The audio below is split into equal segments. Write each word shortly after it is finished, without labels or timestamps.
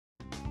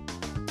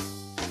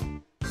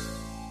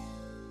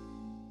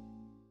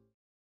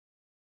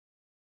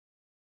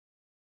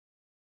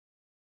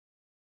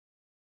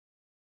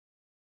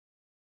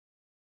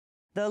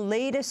The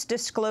latest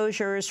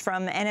disclosures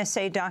from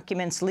NSA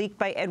documents leaked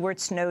by Edward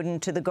Snowden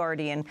to The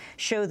Guardian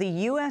show the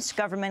U.S.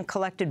 government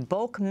collected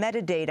bulk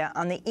metadata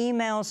on the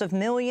emails of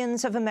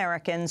millions of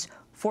Americans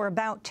for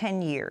about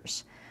 10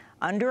 years.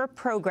 Under a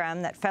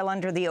program that fell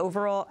under the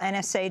overall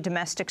NSA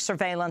domestic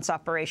surveillance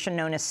operation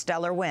known as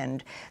Stellar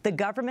Wind, the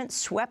government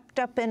swept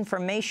up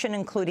information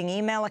including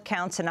email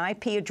accounts and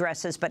IP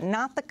addresses, but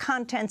not the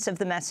contents of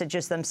the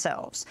messages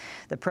themselves.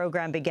 The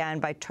program began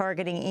by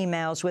targeting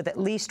emails with at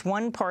least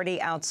one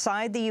party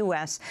outside the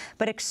U.S.,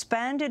 but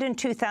expanded in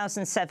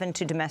 2007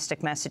 to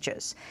domestic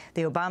messages.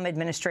 The Obama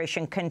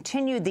administration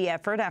continued the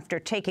effort after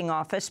taking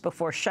office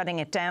before shutting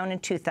it down in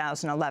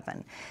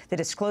 2011. The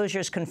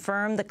disclosures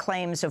confirm the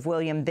claims of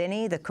William Binney,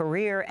 the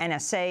career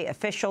NSA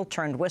official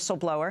turned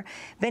whistleblower.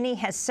 Binney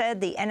has said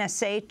the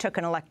NSA took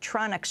an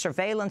electronic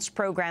surveillance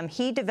program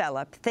he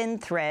developed, Thin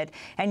Thread,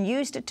 and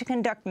used it to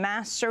conduct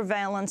mass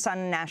surveillance on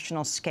a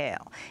national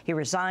scale. He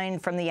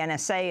resigned from the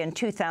NSA in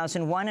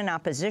 2001 in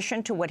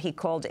opposition to what he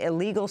called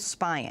illegal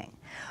spying.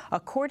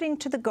 According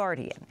to The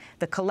Guardian,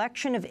 the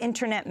collection of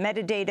Internet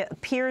metadata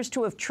appears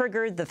to have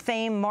triggered the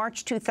famed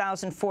March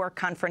 2004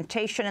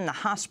 confrontation in the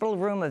hospital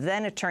room of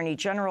then-Attorney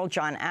General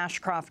John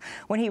Ashcroft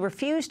when he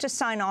refused to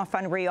sign off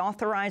on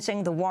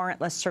reauthorizing the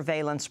warrantless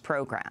surveillance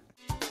program.